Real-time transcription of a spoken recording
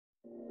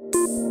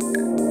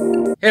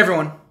Hey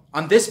everyone,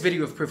 on this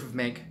video of Proof of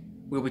Make,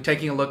 we'll be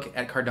taking a look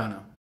at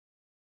Cardano.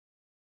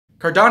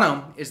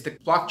 Cardano is the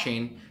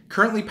blockchain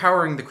currently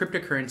powering the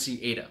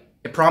cryptocurrency ADA.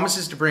 It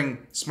promises to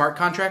bring smart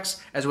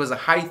contracts as well as a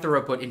high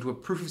throughput into a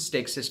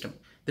proof-of-stake system.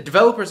 The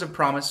developers have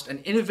promised an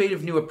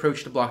innovative new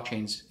approach to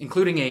blockchains,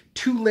 including a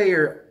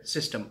two-layer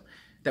system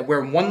that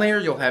where in one layer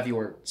you'll have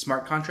your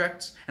smart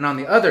contracts, and on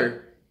the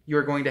other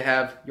you're going to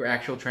have your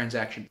actual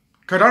transaction.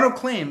 Cardano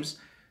claims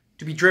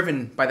to be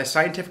driven by the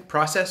scientific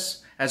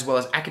process as well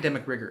as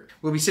academic rigor.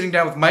 We'll be sitting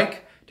down with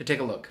Mike to take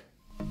a look.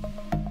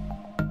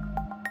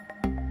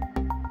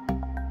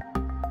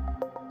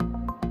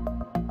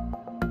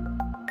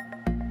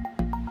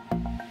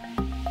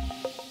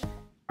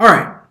 All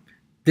right,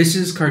 this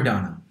is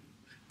Cardano.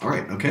 All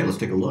right, okay, let's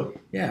take a look.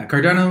 Yeah,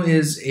 Cardano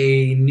is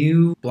a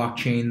new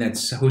blockchain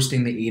that's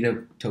hosting the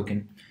ADA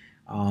token.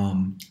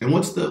 And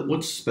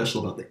what's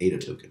special about the ADA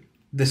token?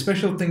 The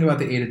special thing about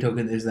the ADA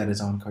token is that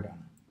it's on Cardano.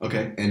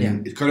 Okay,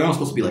 and is Cardano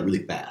supposed to be like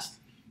really fast?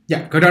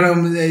 Yeah,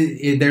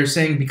 Cardano, they're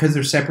saying because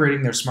they're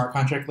separating their smart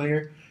contract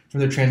layer from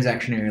their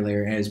transactionary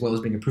layer, as well as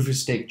being a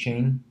proof-of-stake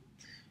chain,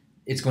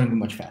 it's going to be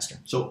much faster.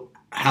 So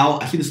how,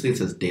 I see this thing that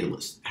says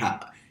dataless.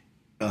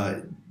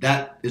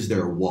 That is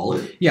their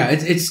wallet? Yeah,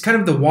 it's kind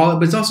of the wallet,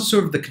 but it's also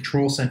sort of the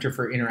control center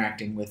for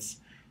interacting with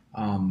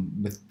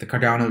the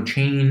Cardano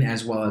chain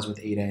as well as with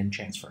ADA and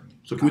transferring.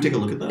 So can we take a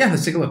look at that? Yeah,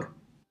 let's take a look.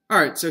 All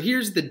right, so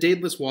here's the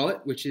dateless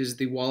wallet, which is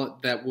the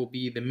wallet that will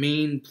be the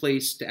main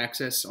place to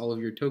access all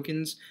of your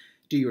tokens,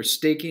 do your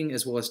staking,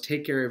 as well as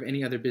take care of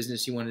any other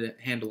business you want to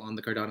handle on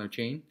the Cardano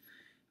chain.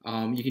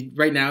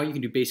 Right now you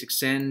can do basic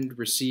send,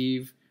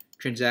 receive,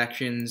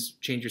 transactions,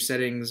 change your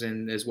settings,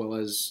 and as well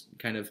as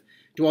kind of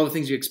do all the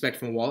things you expect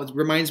from a wallet. It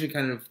reminds me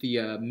kind of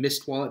the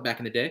Mist wallet back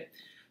in the day.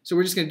 So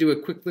we're just going to do a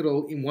quick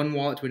little in one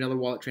wallet to another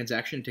wallet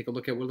transaction and take a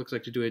look at what it looks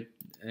like to do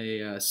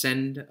a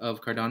send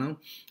of Cardano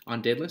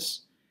on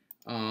dateless.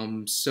 So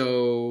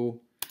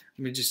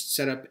I'm going to just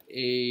set up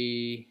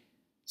a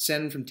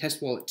send from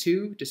test wallet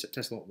 2 to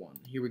test wallet 1.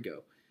 Here we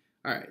go.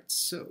 All right,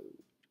 so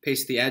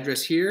paste the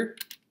address here,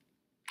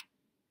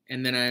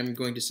 and then I'm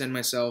going to send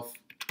myself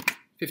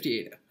 50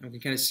 ADA. I can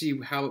kind of see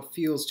how it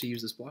feels to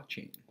use this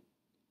blockchain.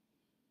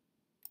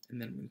 And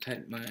then I'm going to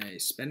type my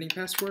spending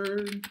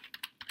password.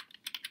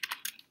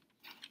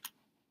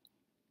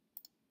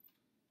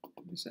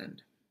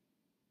 Send.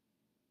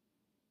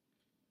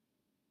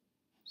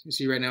 So you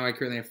see right now I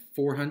currently have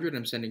 400.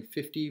 I'm sending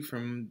 50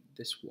 from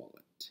this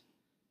wallet.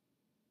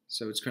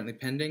 So it's currently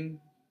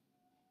pending.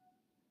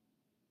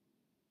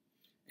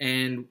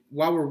 And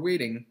while we're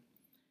waiting,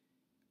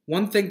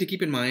 one thing to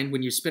keep in mind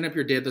when you spin up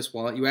your dateless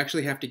wallet, you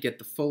actually have to get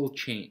the full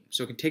chain.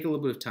 So it can take a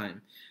little bit of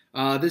time.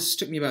 This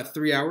took me about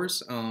 3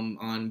 hours on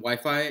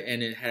Wi-Fi,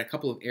 and it had a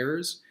couple of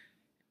errors.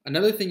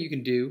 Another thing you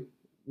can do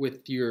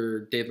with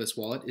your dateless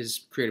wallet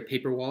is create a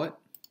paper wallet,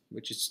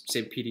 which is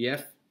save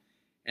PDF,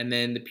 and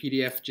then the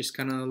PDF just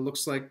kind of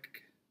looks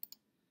like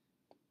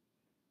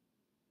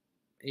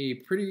a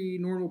pretty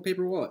normal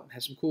paper wallet. It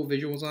has some cool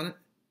visuals on it.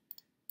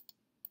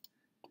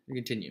 And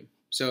continue.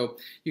 So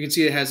you can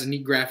see it has a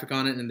neat graphic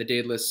on it and the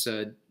dateless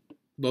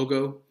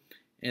logo,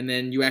 and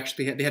then you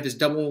actually they have this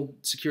double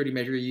security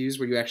measure you use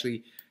where you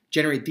actually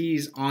generate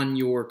these on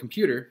your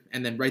computer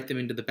and then write them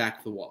into the back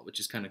of the wallet, which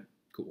is kind of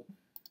cool.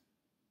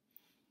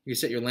 You can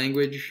set your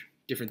language,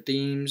 different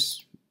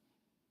themes,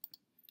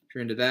 if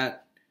you're into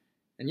that.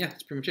 And yeah,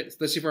 that's pretty much it. So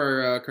let's see if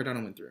our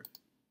Cardano went through.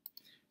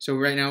 So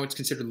right now it's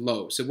considered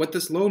low. So what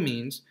this low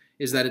means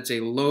is that it's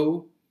a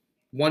low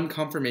one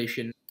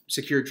confirmation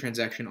secured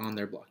transaction on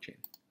their blockchain.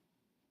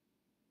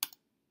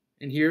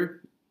 And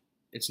here,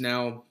 it's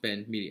now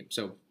been medium.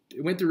 So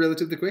it went through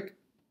relatively quick.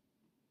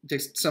 It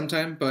takes some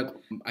time,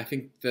 but I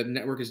think the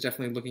network is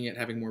definitely looking at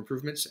having more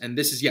improvements. And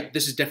this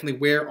is definitely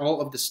where all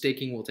of the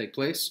staking will take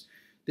place.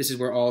 This is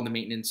where all the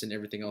maintenance and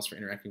everything else for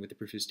interacting with the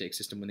proof-of-stake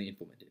system when they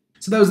implement it.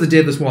 So that was the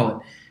dateless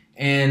wallet.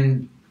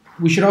 And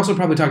we should also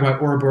probably talk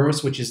about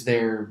Ouroboros, which is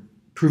their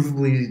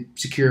provably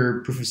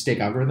secure proof-of-stake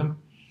algorithm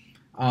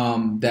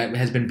that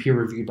has been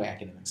peer-reviewed by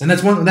academics. And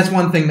that's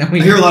one thing that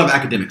we hear a lot of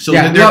academics. So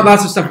yeah,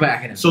 lots of stuff about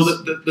academics. So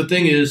the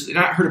thing is, and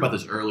I heard about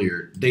this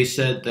earlier, they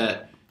said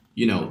that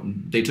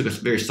they took a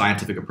very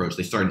scientific approach.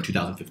 They started in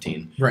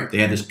 2015. Right. They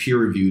had this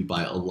peer-reviewed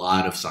by a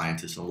lot of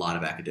scientists, a lot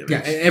of academics.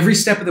 Yeah, every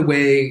step of the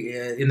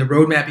way in the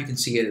roadmap, you can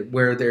see it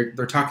where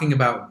they're talking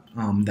about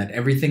that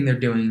everything they're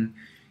doing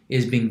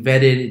is being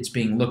vetted, it's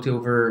being looked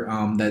over,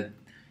 that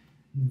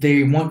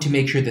they want to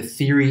make sure the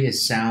theory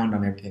is sound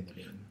on everything they're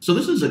doing. So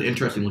this is an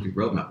interesting looking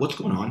roadmap. What's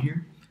going on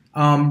here?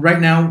 Right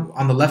now,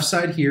 on the left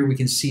side here, we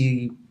can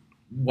see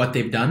what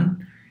they've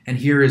done, and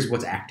here is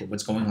what's active,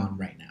 what's going on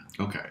right now.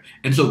 Okay.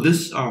 And so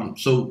this,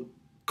 so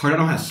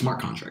Cardano has smart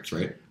contracts,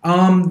 right?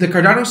 The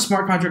Cardano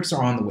smart contracts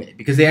are on the way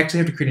because they actually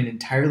have to create an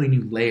entirely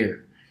new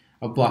layer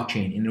of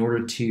blockchain in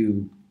order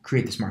to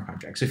create the smart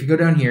contract. So if you go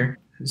down here,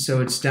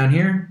 so it's down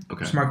here,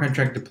 okay. Smart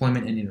contract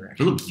deployment and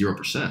interaction. It looks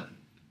 0%.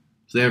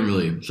 So they haven't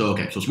really. So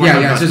okay. So smart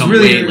contracts come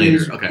really, way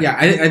later. Okay. Yeah,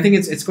 I think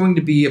it's going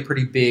to be a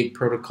pretty big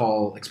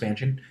protocol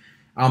expansion.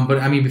 But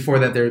I mean, before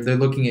that, they're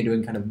looking at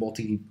doing kind of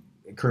multi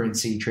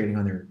currency trading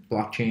on their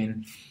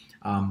blockchain.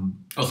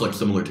 Also, like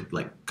similar to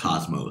like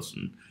Cosmos.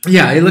 And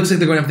yeah, it looks like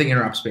they're going after the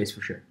interop space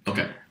for sure.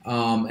 okay.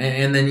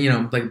 And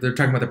then like they're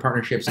talking about the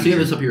partnerships. I see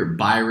this up here.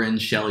 Byron,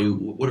 Shelley.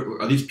 What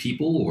are these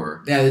people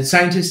or? Yeah, it's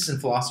scientists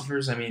and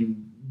philosophers. I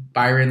mean,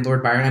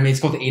 Lord Byron. I mean, it's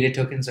called the Ada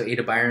token. So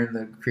Ada Byron,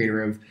 the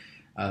creator of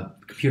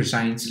computer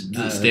science.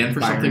 Does it stand for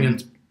Byron. something in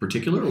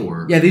particular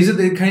or? Yeah, these are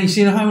the kind of,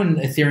 you know how in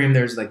Ethereum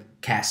there's like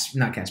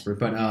not Casper,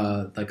 but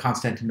like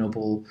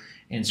Constantinople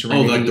and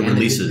Serenity. Oh, like the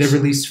releases. The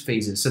release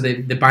phases. So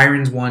the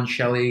Byron's one,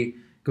 Shelley,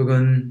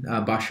 Gauguin,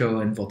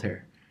 Basho, and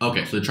Voltaire.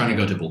 Okay, so they're trying to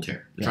go to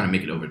Voltaire. They're trying to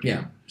make it over to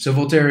Yeah. So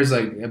Voltaire is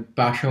like,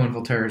 Basho and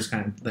Voltaire is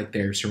kind of like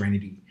their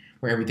Serenity,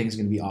 where everything's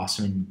going to be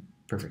awesome and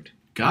perfect.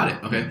 Got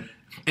it. Okay.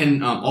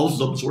 And all this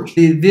is open source?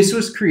 This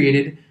was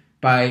created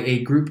by a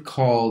group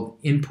called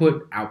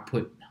Input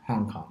Output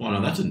Hong Kong. Well,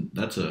 no, that's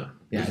a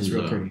Yeah, it's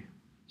real pretty.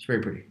 It's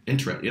very pretty.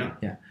 Interesting, yeah.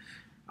 Yeah.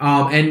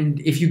 And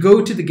if you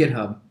go to the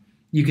GitHub,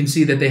 you can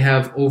see that they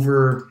have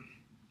over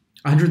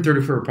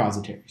 134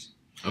 repositories.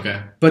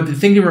 Okay. But the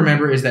thing to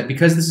remember is that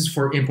because this is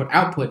for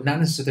input-output, not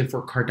necessarily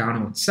for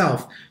Cardano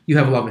itself, you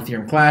have a lot of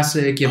Ethereum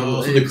Classic.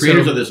 So the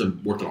creators of this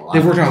have worked on a lot.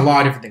 They've worked on a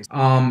lot of different things.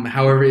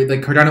 However,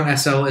 like Cardano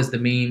SL is the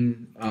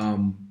main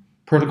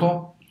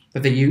protocol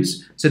that they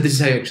use. So this is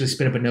how you actually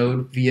spin up a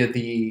node via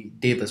the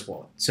dateless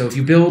wallet. So if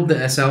you build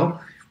the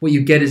SL, what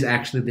you get is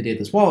actually the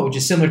dateless wallet, which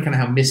is similar to kind of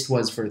how Mist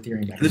was for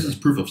Ethereum. This is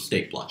proof of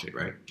stake blockchain,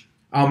 right?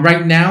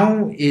 Right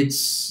now,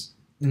 it's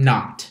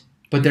not.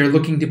 But they're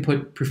looking to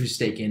put proof of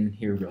stake in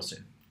here real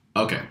soon.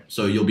 Okay,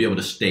 so you'll be able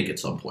to stake at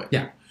some point.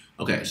 Yeah.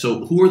 Okay,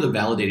 so who are the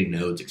validating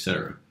nodes,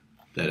 etc.,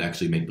 that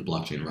actually make the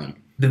blockchain run?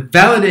 The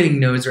validating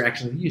nodes are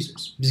actually the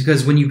users.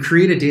 Because when you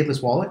create a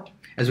dateless wallet,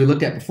 as we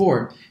looked at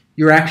before,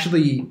 you have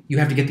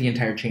to get the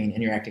entire chain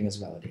and you're acting as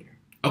a validator.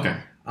 Okay.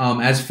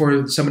 As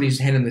for somebody who's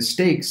handling the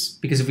stakes,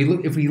 because if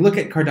we look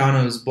at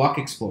Cardano's block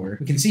explorer,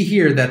 we can see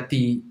here that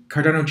the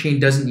Cardano chain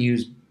doesn't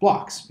use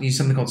blocks. It uses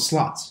something called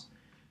slots,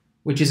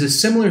 which is a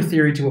similar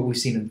theory to what we've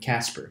seen in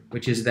Casper,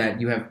 which is that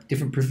you have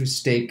different proof of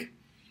stake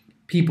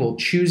people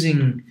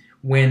choosing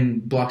when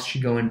blocks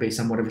should go in based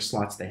on whatever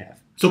slots they have.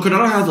 So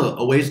Cardano has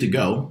a ways to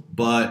go,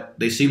 but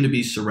they seem to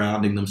be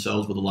surrounding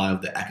themselves with a lot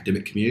of the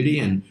academic community,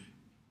 and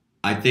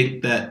I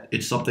think that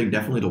it's something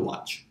definitely to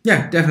watch.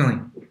 Yeah,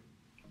 definitely.